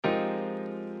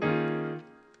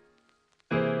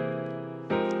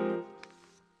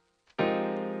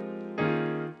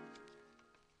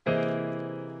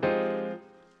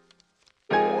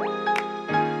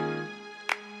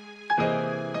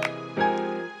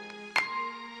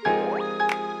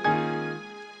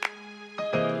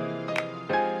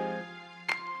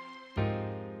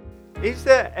Is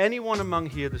there anyone among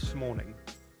here this morning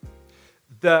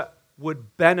that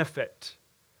would benefit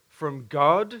from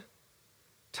God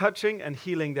touching and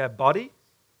healing their body,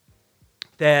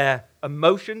 their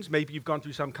emotions? Maybe you've gone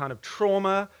through some kind of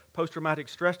trauma, post-traumatic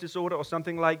stress disorder or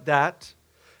something like that,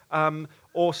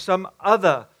 or some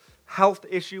other health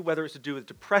issue, whether it's to do with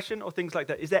depression or things like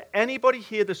that. Is there anybody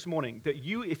here this morning that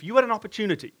if you had an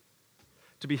opportunity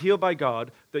to be healed by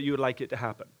God, that you would like it to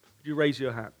happen? Would you raise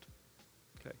your hand?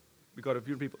 Okay, we've got a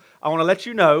few people. I want to let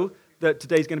you know that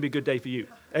today's going to be a good day for you.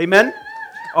 Amen?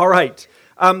 All right.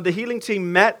 The healing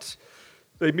team met.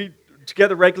 They meet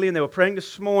together regularly, and they were praying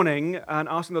this morning and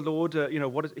asking the Lord,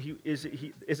 what is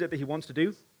it that He wants to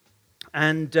do?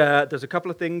 And there's a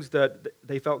couple of things that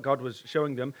they felt God was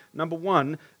showing them. Number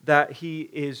one, that He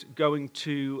is going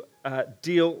to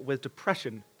deal with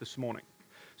depression this morning.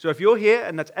 So if you're here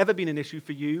and that's ever been an issue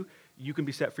for you, you can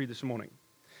be set free this morning.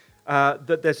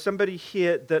 That there's somebody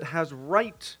here that has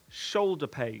right shoulder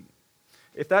pain.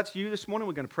 If that's you this morning,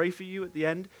 we're going to pray for you at the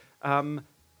end, and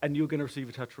you're going to receive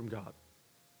a touch from God.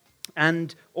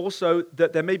 And also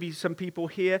that there may be some people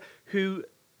here who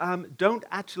don't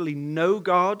actually know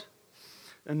God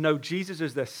and know Jesus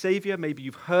as their Savior. Maybe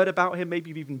you've heard about Him. Maybe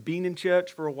you've even been in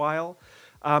church for a while.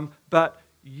 But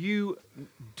you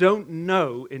don't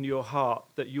know in your heart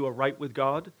that you are right with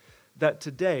God, that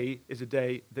today is a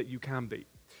day that you can be.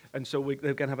 And so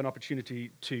they're going to have an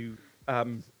opportunity to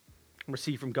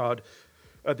receive from God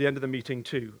at the end of the meeting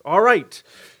too. All right.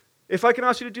 If I can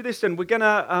ask you to do this, then we're going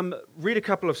to read a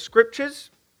couple of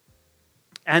scriptures,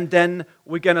 and then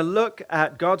we're going to look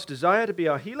at God's desire to be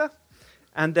our healer,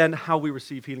 and then how we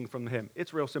receive healing from Him.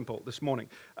 It's real simple this morning.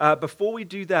 Before we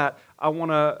do that, I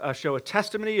want to show a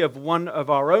testimony of one of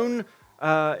our own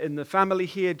in the family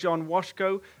here, John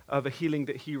Washko, of a healing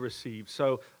that he received.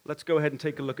 So let's go ahead and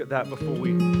take a look at that before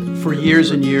we... For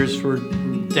years and years, for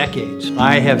decades,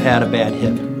 I have had a bad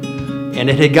hip. And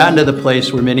it had gotten to the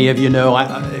place where many of you know,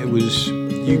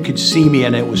 you could see me,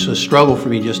 and it was a struggle for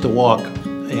me just to walk.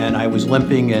 And I was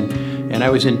limping, and I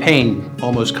was in pain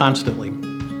almost constantly.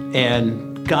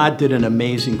 And God did an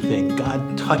amazing thing.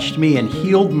 God touched me and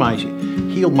healed my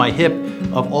hip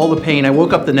of all the pain. I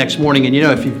woke up the next morning, and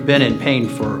if you've been in pain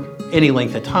for any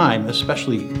length of time,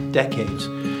 especially decades,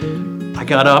 I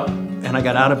got up and I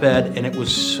got out of bed, and it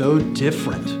was so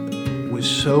different. It was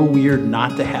so weird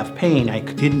not to have pain. I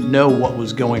didn't know what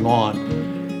was going on.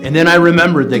 And then I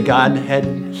remembered that God had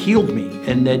healed me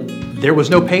and that there was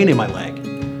no pain in my leg.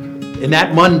 And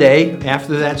that Monday,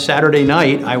 after that Saturday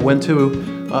night, I went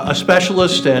to a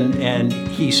specialist, and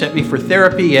he sent me for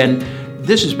therapy. And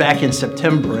this is back in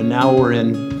September, and now we're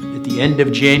at the end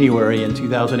of January in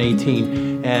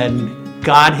 2018, and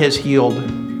God has healed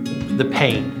the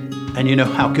pain. And you know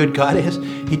how good God is?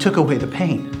 He took away the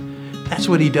pain. That's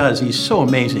what He does. He's so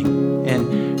amazing.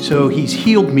 And so He's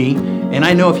healed me, and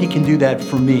I know if He can do that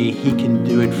for me, He can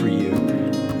do it for you.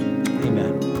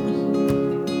 Amen.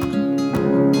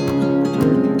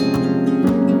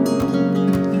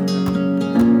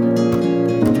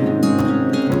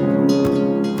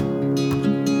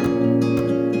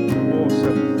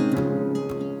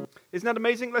 Awesome. Isn't that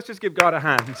amazing? Let's just give God a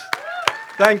hand.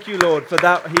 Thank you, Lord, for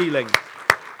that healing.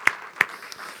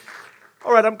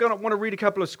 All right, I'm going to want to read a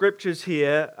couple of scriptures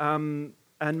here, and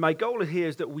my goal here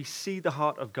is that we see the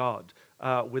heart of God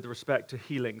with respect to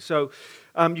healing. So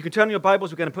you can turn your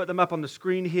Bibles. We're going to put them up on the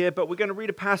screen here, but we're going to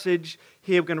read a passage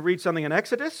here. We're going to read something in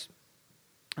Exodus,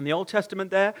 in the Old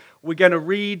Testament there. We're going to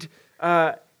read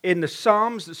in the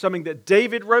Psalms, something that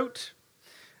David wrote.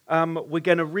 We're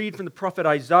going to read from the prophet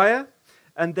Isaiah,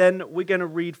 and then we're going to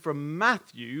read from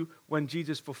Matthew when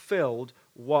Jesus fulfilled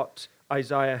what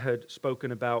Isaiah had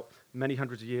spoken about many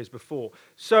hundreds of years before.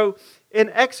 So in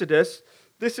Exodus,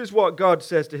 this is what God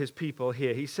says to His people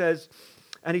here. He says,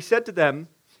 and He said to them,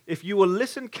 if you will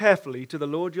listen carefully to the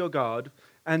Lord your God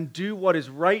and do what is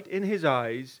right in His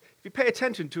eyes, if you pay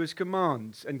attention to His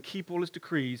commands and keep all His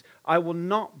decrees, I will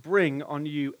not bring on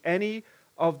you any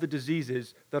of the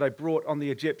diseases that I brought on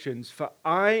the Egyptians, for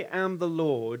I am the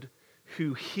Lord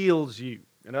who heals you.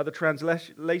 In other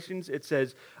translations, it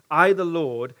says, I, the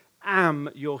Lord, am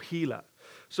your healer.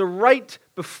 So right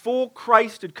before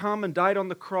Christ had come and died on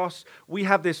the cross, we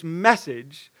have this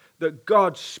message that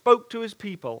God spoke to His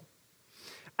people,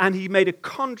 and He made a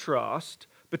contrast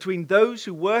between those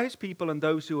who were His people and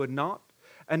those who were not.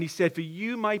 And He said, for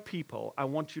you, my people, I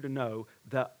want you to know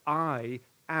that I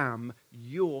am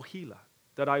your healer,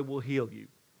 that I will heal you.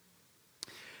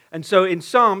 And so in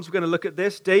Psalms, we're going to look at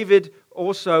this. David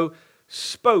also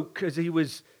spoke as he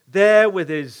was there with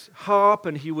his harp,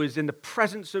 and he was in the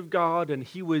presence of God, and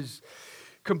he was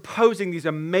composing these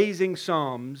amazing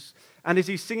psalms. And as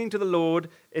he's singing to the Lord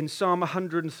in Psalm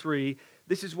 103,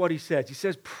 this is what he says. He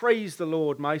says, "Praise the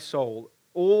Lord, my soul.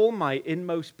 All my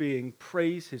inmost being,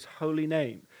 praise his holy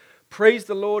name. Praise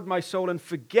the Lord, my soul, and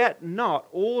forget not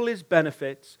all his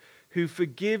benefits, who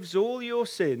forgives all your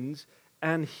sins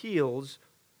and heals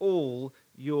all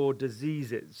your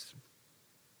diseases.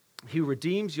 He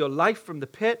redeems your life from the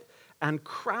pit and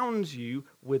crowns you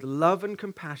with love and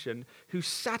compassion, who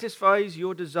satisfies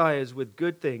your desires with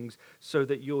good things so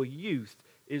that your youth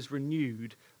is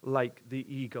renewed like the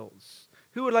eagles."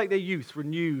 Who would like their youth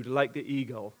renewed like the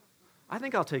eagle? I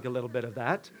think I'll take a little bit of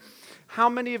that. How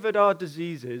many of our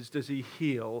diseases does he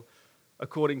heal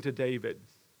according to David?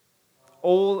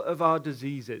 All of our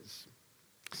diseases.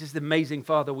 This is the amazing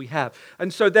Father we have.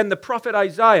 And so then the prophet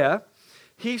Isaiah,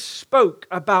 he spoke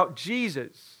about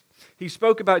Jesus. He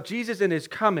spoke about Jesus in his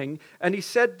coming, and he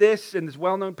said this in this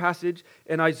well-known passage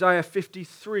in Isaiah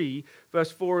 53,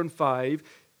 verse 4 and 5.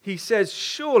 He says,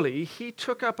 "Surely he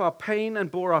took up our pain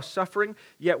and bore our suffering,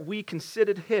 yet we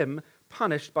considered him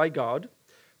punished by God,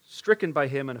 stricken by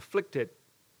him and afflicted.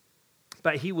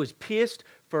 But he was pierced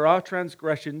for our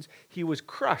transgressions, he was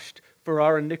crushed for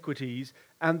our iniquities,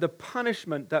 and the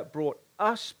punishment that brought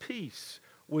us peace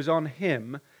was on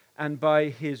him, and by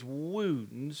his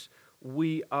wounds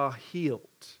we are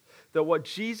healed." That what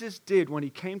Jesus did when he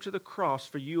came to the cross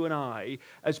for you and I,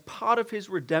 as part of his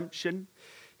redemption,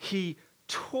 he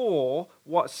tore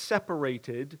what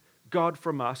separated God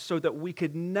from us so that we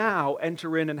could now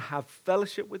enter in and have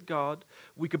fellowship with God.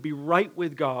 We could be right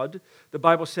with God. The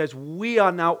Bible says we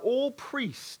are now all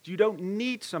priests. You don't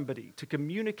need somebody to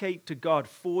communicate to God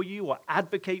for you or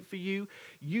advocate for you.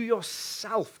 You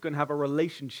yourself can have a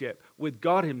relationship with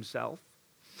God himself.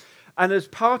 And as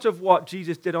part of what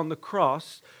Jesus did on the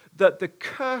cross, that the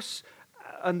curse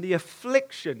and the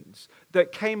afflictions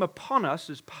that came upon us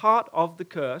as part of the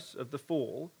curse of the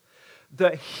fall,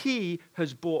 that he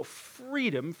has brought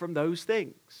freedom from those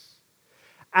things.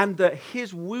 And that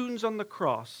his wounds on the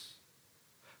cross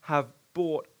have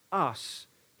brought us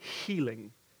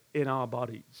healing in our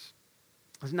bodies.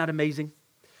 Isn't that amazing?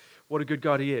 What a good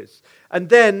God he is. And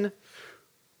then,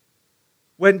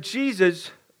 when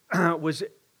Jesus was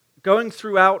going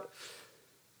throughout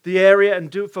the area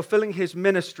and fulfilling his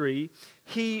ministry,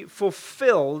 he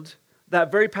fulfilled that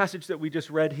very passage that we just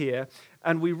read here.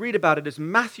 And we read about it as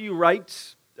Matthew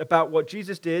writes about what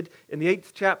Jesus did in the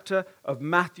 8th chapter of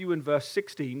Matthew in verse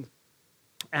 16.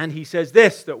 And he says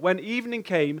this, that when evening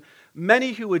came,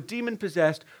 many who were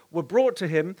demon-possessed were brought to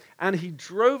him, and he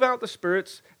drove out the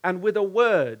spirits, and with a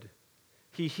word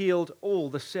he healed all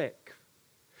the sick.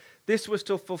 This was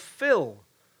to fulfill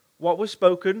what was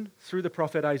spoken through the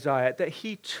prophet Isaiah, that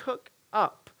he took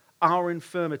up our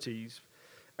infirmities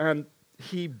and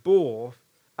he bore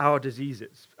our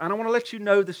diseases. And I want to let you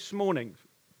know this morning,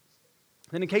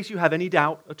 and in case you have any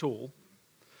doubt at all,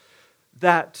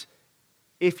 that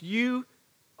if you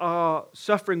are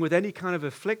suffering with any kind of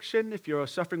affliction, if you're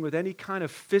suffering with any kind of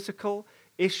physical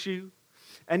issue,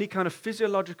 any kind of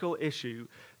physiological issue,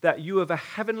 that you have a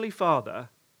heavenly Father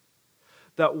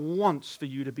that wants for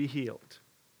you to be healed.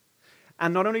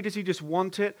 And not only does he just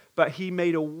want it, but he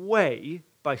made a way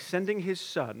by sending his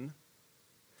Son,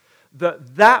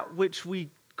 that which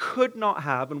we could not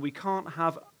have and we can't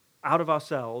have out of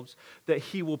ourselves, that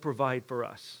he will provide for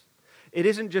us. It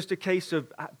isn't just a case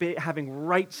of having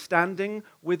right standing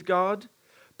with God,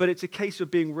 but it's a case of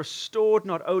being restored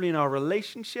not only in our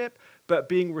relationship, but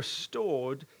being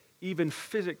restored even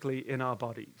physically in our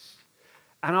bodies.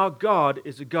 And our God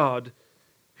is a God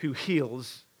who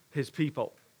heals his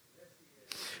people.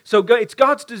 So it's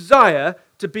God's desire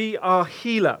to be our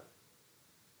healer.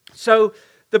 So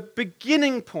the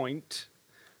beginning point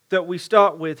that we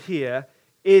start with here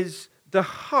is the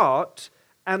heart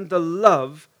and the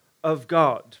love of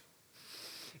God.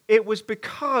 It was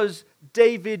because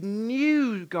David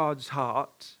knew God's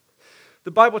heart.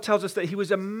 The Bible tells us that he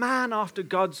was a man after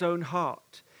God's own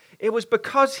heart. It was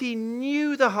because he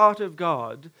knew the heart of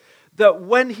God that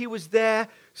when he was there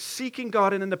seeking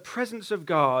God and in the presence of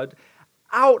God,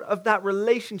 out of that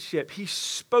relationship, he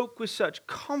spoke with such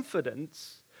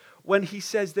confidence when he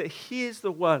says that he is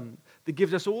the one that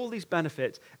gives us all these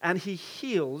benefits and he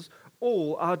heals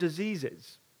all our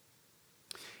diseases.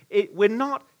 We're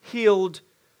not healed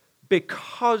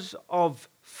because of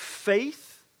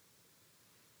faith.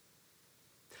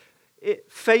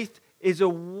 Faith is a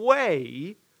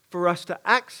way for us to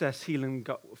access healing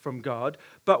from God,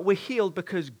 but we're healed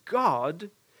because God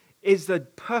is the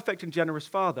perfect and generous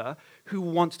Father who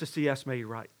wants to see us made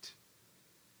right.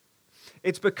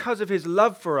 It's because of his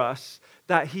love for us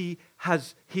that he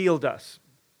has healed us.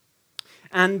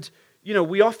 And,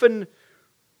 we often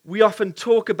we often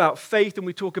talk about faith and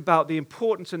we talk about the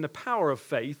importance and the power of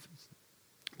faith.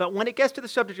 But when it gets to the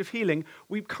subject of healing,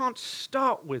 we can't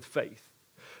start with faith.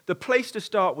 The place to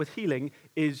start with healing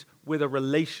is with a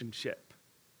relationship.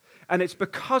 And it's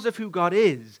because of who God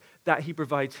is that he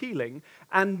provides healing.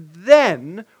 And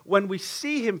then, when we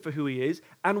see him for who he is,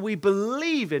 and we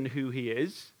believe in who he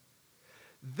is,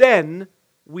 then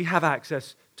we have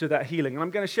access to that healing. And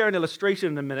I'm going to share an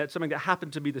illustration in a minute, something that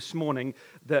happened to me this morning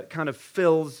that kind of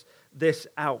fills this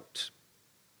out.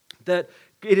 That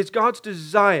it is God's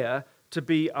desire to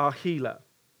be our healer.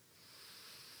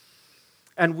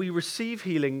 And we receive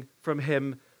healing from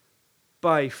him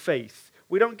by faith.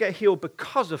 We don't get healed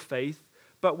because of faith,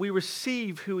 but we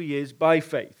receive who he is by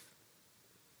faith.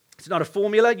 It's not a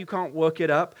formula, you can't work it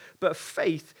up, but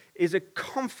faith is a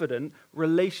confident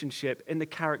relationship in the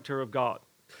character of God.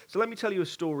 So let me tell you a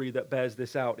story that bears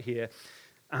this out here,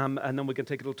 and then we're going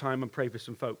to take a little time and pray for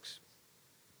some folks.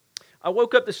 I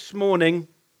woke up this morning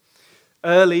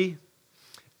early,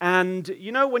 and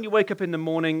you know when you wake up in the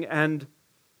morning and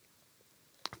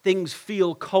things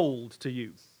feel cold to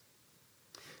you,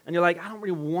 and you're like, I don't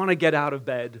really want to get out of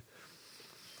bed.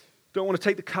 Don't want to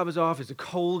take the covers off. It's a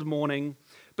cold morning.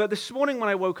 But this morning when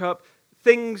I woke up,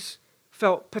 things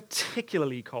felt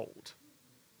particularly cold.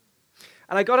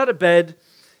 And I got out of bed,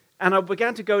 and I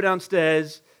began to go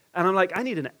downstairs, and I'm like, I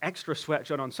need an extra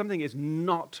sweatshirt on. Something is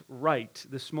not right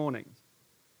this morning.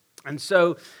 And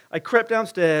so I crept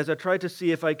downstairs. I tried to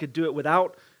see if I could do it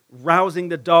without rousing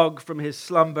the dog from his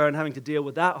slumber and having to deal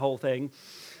with that whole thing.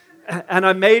 And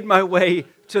I made my way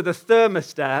to the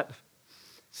thermostat,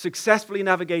 successfully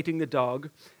navigating the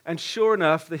dog. And sure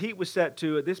enough, the heat was set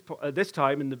to, at this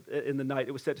time in the night,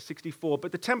 it was set to 64,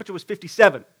 but the temperature was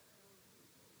 57.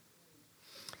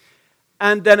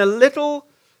 And then a little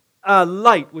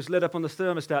light was lit up on the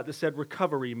thermostat that said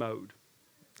recovery mode.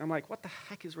 I'm like, what the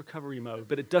heck is recovery mode?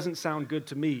 But it doesn't sound good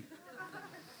to me.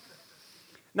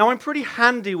 Now, I'm pretty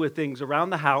handy with things around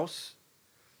the house,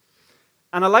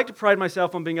 and I like to pride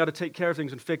myself on being able to take care of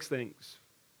things and fix things.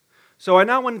 So I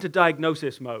now went into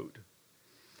diagnosis mode.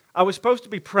 I was supposed to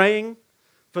be praying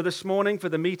for this morning, for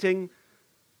the meeting,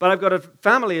 but I've got a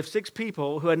family of 6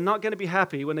 people who are not going to be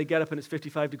happy when they get up and it's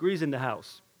 55 degrees in the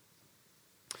house.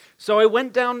 So I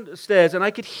went downstairs, and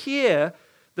I could hear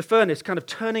the furnace kind of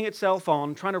turning itself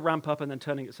on, trying to ramp up, and then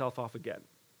turning itself off again.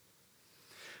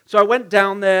 So I went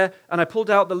down there, and I pulled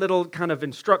out the little kind of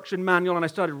instruction manual, and I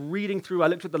started reading through. I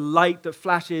looked at the light that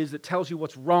flashes that tells you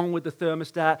what's wrong with the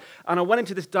thermostat, and I went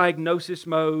into this diagnosis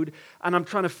mode, and I'm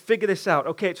trying to figure this out.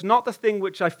 Okay, it's not the thing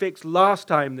which I fixed last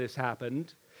time this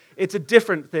happened. It's a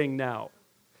different thing now.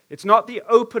 It's not the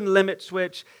open limit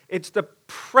switch. It's the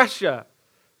pressure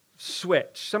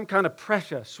switch, some kind of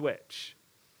pressure switch.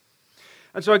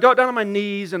 And so I got down on my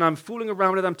knees, and I'm fooling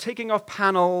around with it. I'm taking off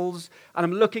panels, and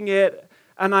I'm looking at it.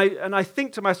 And I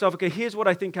think to myself, okay, here's what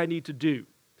I think I need to do.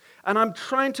 And I'm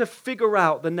trying to figure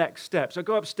out the next steps. I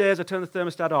go upstairs, I turn the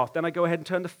thermostat off. Then I go ahead and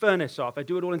turn the furnace off. I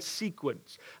do it all in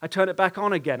sequence. I turn it back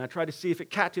on again. I try to see if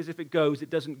it catches, if it goes, it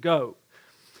doesn't go.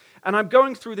 And I'm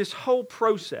going through this whole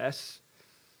process,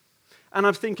 and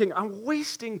I'm thinking, I'm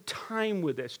wasting time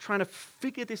with this, trying to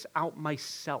figure this out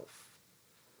myself.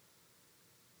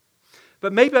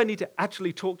 But maybe I need to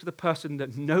actually talk to the person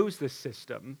that knows this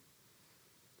system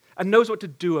and knows what to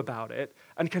do about it,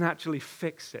 and can actually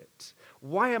fix it.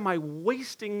 Why am I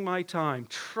wasting my time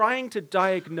trying to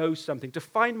diagnose something, to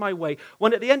find my way,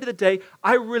 when at the end of the day,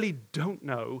 I really don't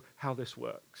know how this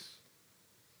works?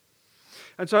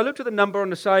 And so I looked at the number on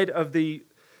the side of the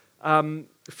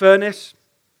furnace,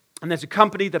 and there's a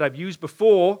company that I've used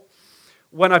before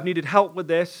when I've needed help with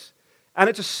this, and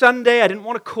it's a Sunday. I didn't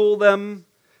want to call them.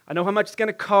 I know how much it's going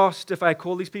to cost if I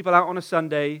call these people out on a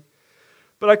Sunday.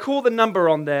 But I called the number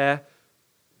on there,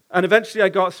 and eventually I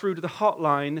got through to the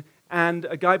hotline, and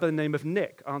a guy by the name of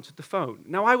Nick answered the phone.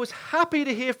 Now, I was happy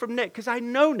to hear from Nick, because I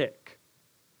know Nick.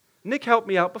 Nick helped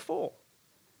me out before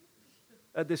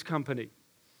at this company.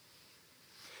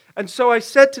 And so I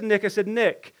said to Nick,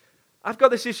 Nick, I've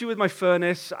got this issue with my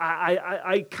furnace.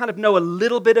 I kind of know a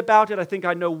little bit about it. I think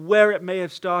I know where it may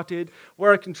have started,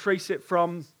 where I can trace it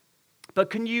from.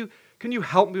 But can you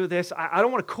help me with this? I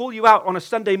don't want to call you out on a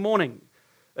Sunday morning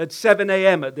at 7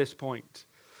 a.m. at this point.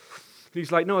 And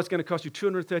he's like, no, it's going to cost you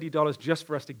 $230 just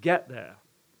for us to get there.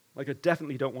 Like, I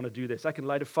definitely don't want to do this. I can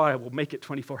light a fire. We'll make it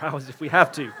 24 hours if we have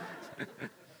to.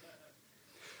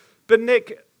 But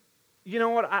Nick, you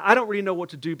know what? I don't really know what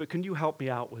to do, but can you help me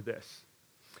out with this?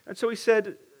 And so he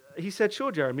said,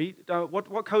 sure, Jeremy.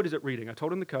 What code is it reading? I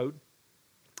told him the code.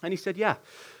 And he said, yeah,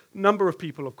 a number of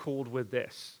people have called with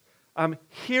this.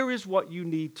 Here is what you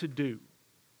need to do.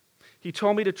 He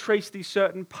told me to trace these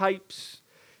certain pipes.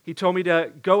 He told me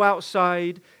to go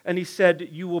outside, and he said,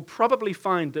 you will probably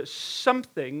find that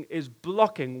something is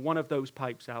blocking one of those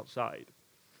pipes outside.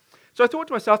 So I thought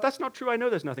to myself, that's not true. I know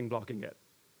there's nothing blocking it.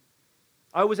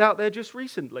 I was out there just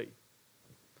recently,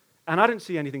 and I didn't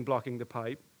see anything blocking the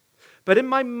pipe. But in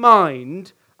my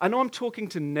mind, I know I'm talking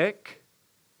to Nick.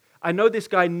 I know this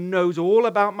guy knows all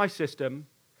about my system.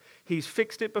 He's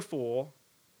fixed it before.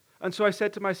 And so I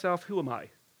said to myself, who am I?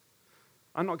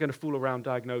 I'm not going to fool around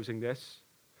diagnosing this.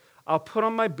 I'll put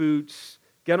on my boots,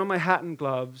 get on my hat and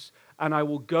gloves, and I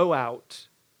will go out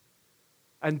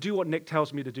and do what Nick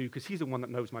tells me to do, because he's the one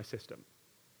that knows my system.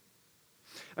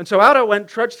 And so out I went,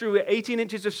 trudged through 18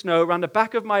 inches of snow around the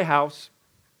back of my house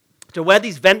to where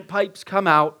these vent pipes come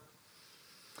out.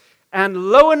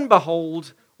 And lo and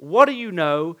behold, what do you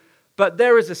know, but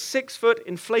there is a 6-foot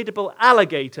inflatable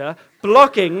alligator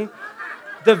blocking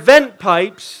the vent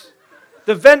pipes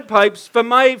for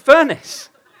my furnace.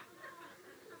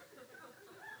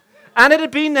 And it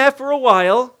had been there for a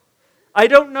while. I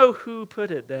don't know who put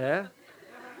it there.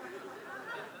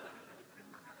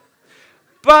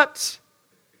 But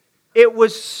it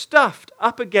was stuffed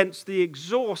up against the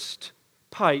exhaust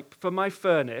pipe for my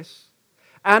furnace.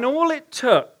 And all it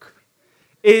took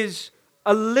is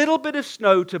a little bit of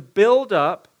snow to build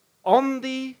up on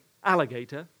the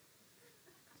alligator,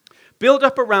 build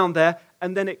up around there,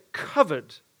 and then it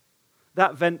covered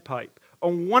that vent pipe.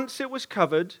 And once it was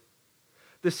covered,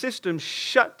 the system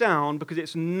shut down, because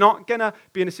it's not going to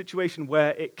be in a situation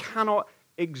where it cannot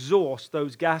exhaust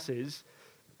those gases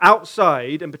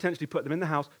outside and potentially put them in the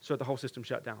house, so the whole system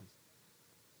shut down.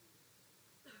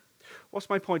 What's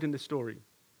my point in this story?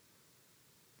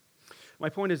 My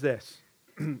point is this.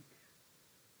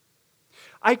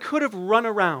 I could have run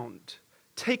around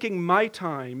taking my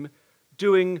time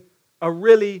doing a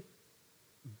really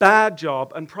bad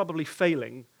job and probably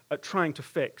failing at trying to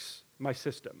fix my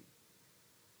system.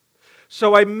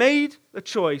 So I made the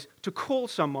choice to call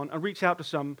someone and reach out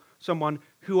to someone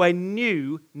who I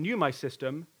knew my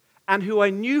system, and who I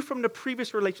knew from the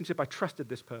previous relationship I trusted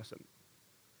this person.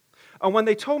 And when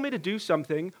they told me to do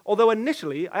something, although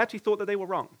initially I actually thought that they were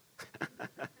wrong.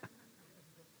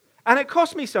 And it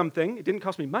cost me something. It didn't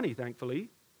cost me money, thankfully.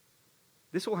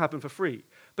 This all happened for free.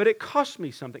 But it cost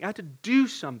me something. I had to do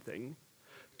something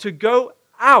to go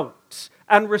out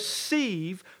and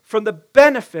receive from the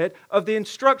benefit of the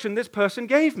instruction this person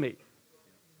gave me.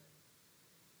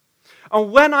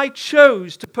 And when I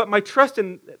chose to put my trust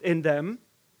in them,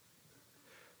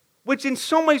 which in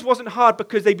some ways wasn't hard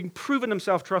because they'd been proven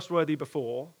themselves trustworthy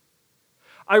before,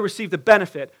 I received the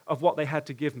benefit of what they had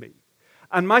to give me.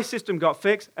 And my system got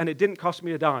fixed, and it didn't cost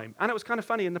me a dime. And it was kind of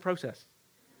funny in the process.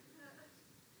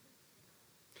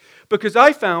 Because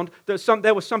I found that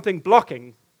there was something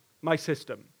blocking my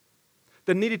system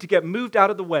that needed to get moved out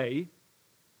of the way.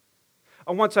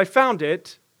 And once I found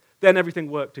it, then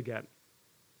everything worked again.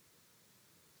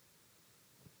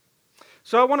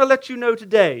 So I want to let you know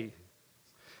today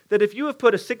that if you have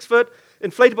put a 6-foot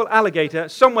inflatable alligator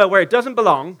somewhere where it doesn't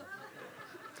belong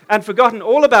and forgotten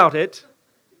all about it,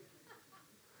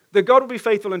 that God will be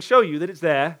faithful and show you that it's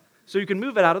there so you can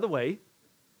move it out of the way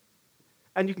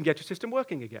and you can get your system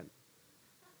working again.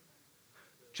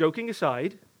 Joking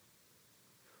aside,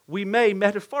 we may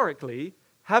metaphorically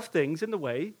have things in the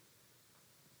way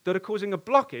that are causing a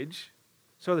blockage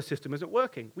so the system isn't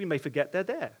working. We may forget they're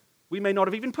there. We may not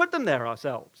have even put them there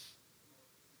ourselves.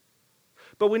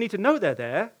 But we need to know they're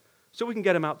there so we can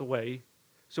get them out the way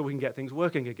so we can get things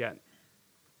working again.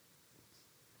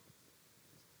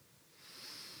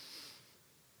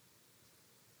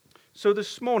 So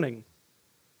this morning,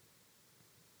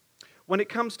 when it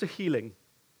comes to healing,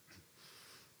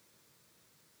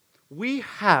 we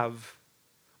have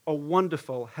a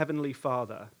wonderful Heavenly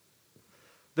Father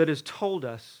that has told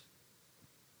us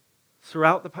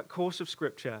throughout the course of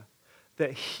Scripture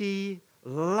that He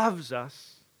loves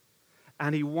us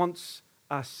and He wants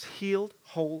us healed,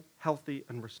 whole, healthy,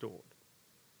 and restored.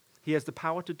 He has the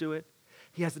power to do it.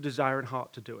 He has the desire and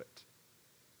heart to do it.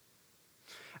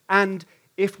 And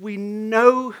if we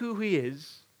know who He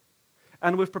is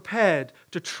and we're prepared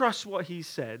to trust what He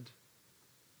said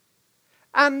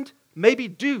and maybe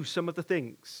do some of the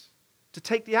things to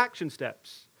take the action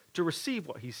steps to receive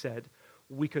what He said,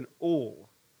 we can all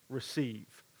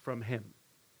receive from Him.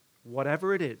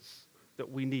 Whatever it is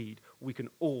that we need, we can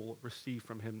all receive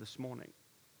from Him this morning.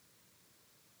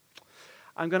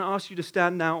 I'm going to ask you to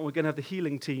stand now, and we're going to have the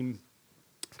healing team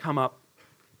come up.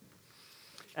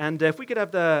 And if we could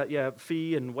have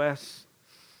Fee and Wes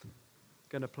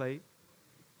going to play.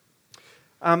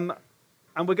 And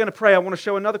we're going to pray. I want to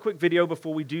show another quick video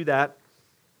before we do that.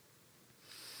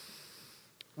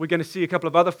 we're going to see a couple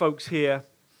of other folks here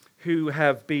who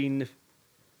have been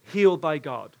healed by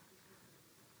God.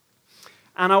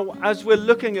 And as we're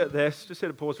looking at this, just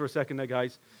hit a pause for a second there,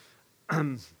 guys.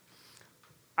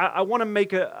 I want to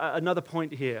make another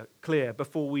point here clear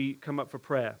before we come up for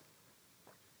prayer.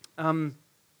 When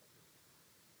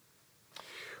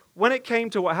it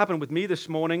came to what happened with me this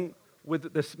morning,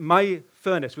 with my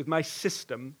furnace, with my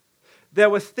system, there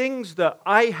were things that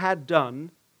I had done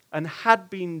and had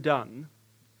been done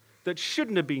that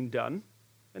shouldn't have been done.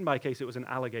 In my case, it was an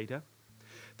alligator.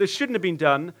 That shouldn't have been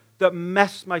done that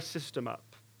messed my system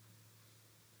up.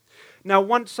 Now,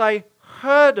 once I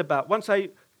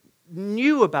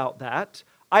knew about that,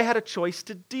 I had a choice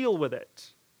to deal with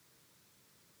it.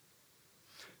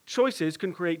 Choices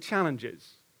can create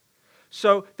challenges.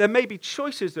 So there may be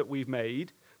choices that we've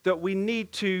made that we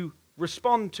need to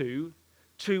respond to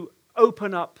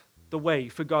open up the way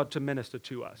for God to minister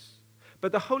to us.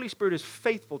 But the Holy Spirit is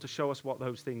faithful to show us what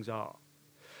those things are.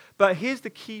 But here's the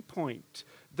key point,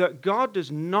 that God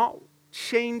does not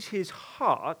change his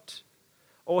heart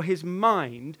or his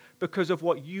mind because of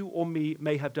what you or me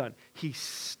may have done. He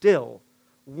still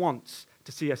wants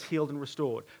to see us healed and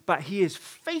restored. But he is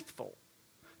faithful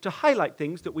to highlight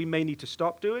things that we may need to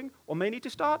stop doing or may need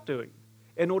to start doing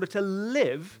in order to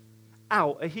live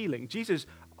out a healing. Jesus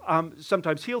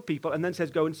sometimes healed people and then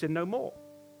says, go and sin no more.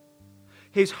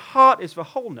 His heart is for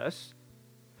wholeness,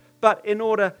 but in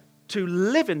order to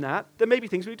live in that, there may be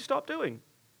things we need to stop doing.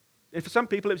 And for some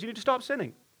people, it's you need to stop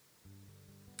sinning.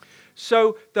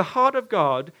 So the heart of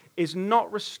God is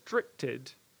not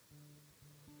restricted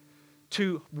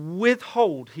to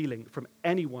withhold healing from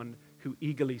anyone who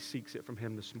eagerly seeks it from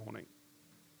him this morning.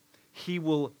 He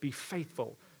will be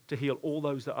faithful to heal all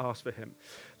those that ask for him.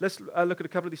 Let's look at a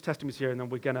couple of these testimonies here, and then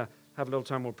we're going to have a little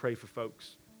time. We'll pray for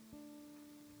folks.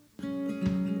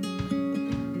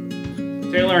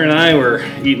 Taylor and I were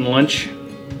eating lunch,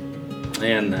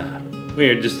 and we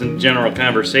were just in general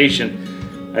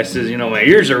conversation. I said, my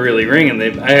ears are really ringing.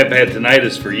 I have had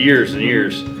tinnitus for years and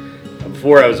years.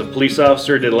 Before I was a police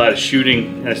officer, did a lot of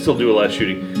shooting, and I still do a lot of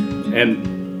shooting.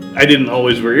 And I didn't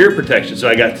always wear ear protection, so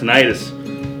I got tinnitus.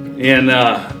 And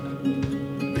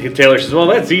Taylor says, well,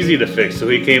 that's easy to fix. So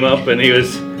he came up and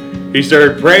he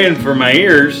started praying for my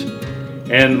ears,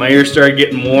 and my ears started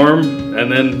getting warm,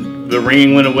 and then the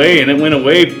ringing went away, and it went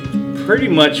away pretty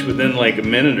much within like a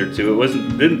minute or two.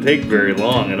 Didn't take very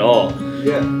long at all.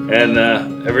 Yeah. And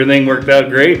everything worked out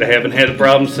great. I haven't had a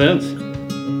problem since.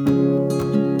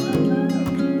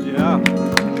 Yeah.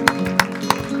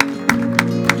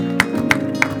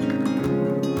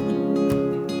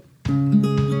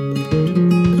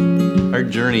 Our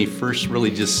journey first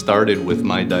really just started with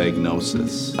my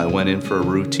diagnosis. I went in for a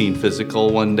routine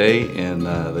physical one day, and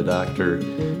the doctor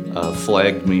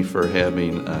flagged me for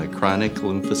having chronic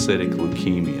lymphocytic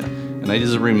leukemia. And I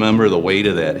just remember the weight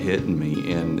of that hitting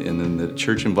me. And in the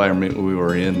church environment we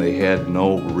were in, they had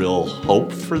no real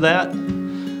hope for that.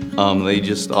 They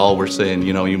just all were saying,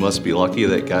 you must be lucky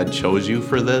that God chose you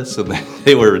for this. And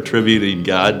they were attributing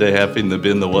God to having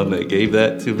been the one that gave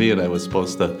that to me, and I was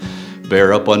supposed to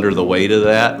bear up under the weight of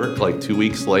that. Like 2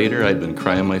 weeks later, I'd been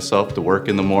crying myself to work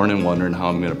in the morning, wondering how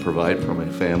I'm going to provide for my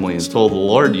family. And told the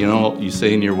Lord, you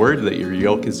say in your word that your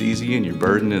yoke is easy and your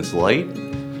burden is light.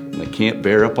 And I can't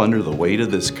bear up under the weight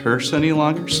of this curse any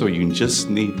longer, so you just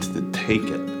need to take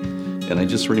it. And I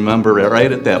just remember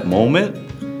right at that moment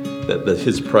that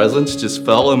his presence just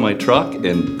fell in my truck,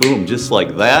 and boom, just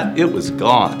like that, it was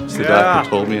gone. So the doctor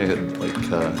told me I had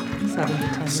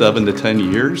like 7 to 10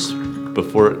 years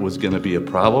before it was going to be a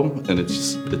problem, and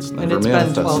it's never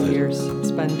manifested. Been 12 years.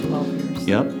 It's been 12 years.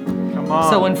 Yep. Come on.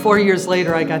 So when 4 years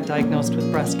later I got diagnosed with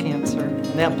breast cancer,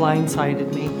 that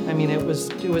blindsided me. I mean, it was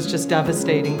just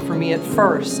devastating for me at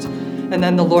first. And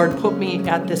then the Lord put me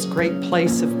at this great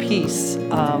place of peace.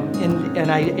 And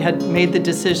I had made the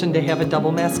decision to have a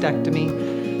double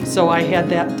mastectomy. So I had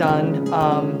that done.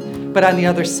 But on the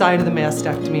other side of the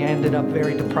mastectomy, I ended up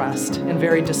very depressed and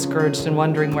very discouraged and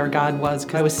wondering where God was.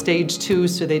 I was stage 2,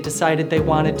 so they decided they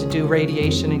wanted to do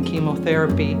radiation and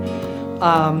chemotherapy.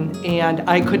 And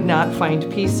I could not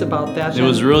find peace about that. It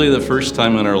was really the first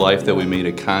time in our life that we made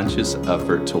a conscious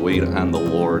effort to wait on the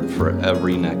Lord for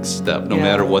every next step. No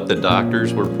matter what the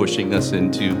doctors were pushing us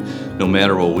into, no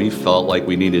matter what we felt like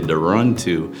we needed to run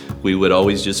to, we would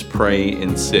always just pray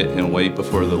and sit and wait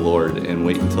before the Lord and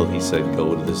wait until He said,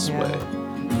 go this way.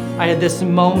 I had this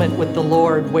moment with the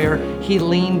Lord where He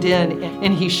leaned in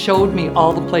and He showed me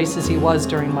all the places He was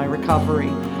during my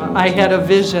recovery. I had a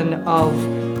vision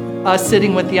of us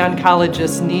sitting with the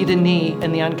oncologist knee to knee,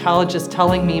 and the oncologist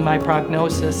telling me my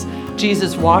prognosis.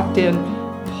 Jesus walked in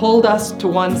pulled us to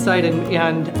one side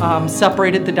and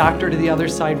separated the doctor to the other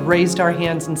side, raised our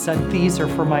hands and said, "These are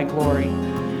for my glory."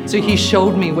 So he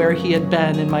showed me where he had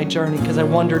been in my journey because I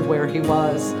wondered where he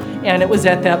was. And it was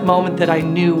at that moment that I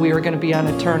knew we were going to be on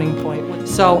a turning point.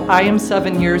 So I am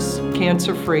 7 years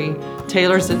cancer-free.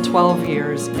 Taylor's at 12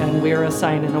 years, and we're a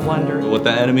sign and a wonder. What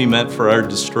the enemy meant for our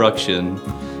destruction,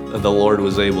 the Lord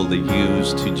was able to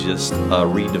use to just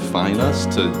redefine us,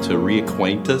 to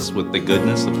reacquaint us with the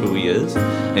goodness of who He is,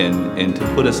 and to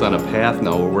put us on a path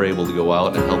now where we're able to go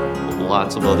out and help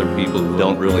lots of other people who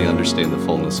don't really understand the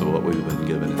fullness of what we've been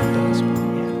given in the gospel.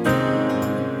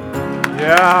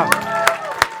 Yeah.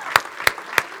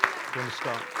 Going to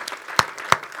start.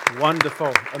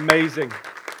 Wonderful. Amazing.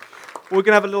 We're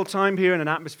going to have a little time here in an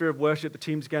atmosphere of worship. The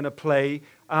team's going to play.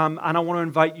 And I want to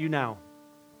invite you now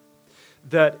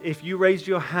that if you raised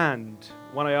your hand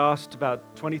when I asked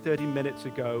about 20, 30 minutes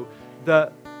ago,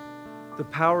 that the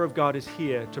power of God is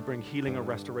here to bring healing and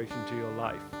restoration to your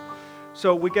life.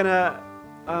 So we're going to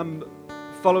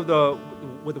follow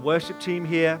with the worship team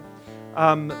here.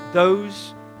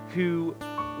 Those who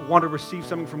want to receive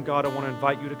something from God, I want to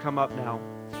invite you to come up now.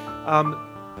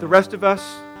 The rest of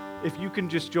us, if you can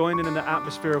just join in the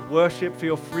atmosphere of worship,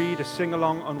 feel free to sing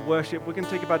along on worship. We're going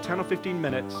to take about 10 or 15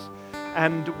 minutes,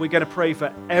 and we're going to pray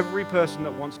for every person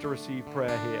that wants to receive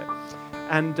prayer here.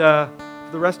 And for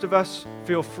the rest of us,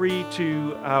 feel free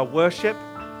to worship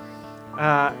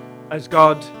as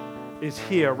God is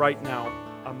here right now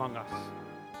among us.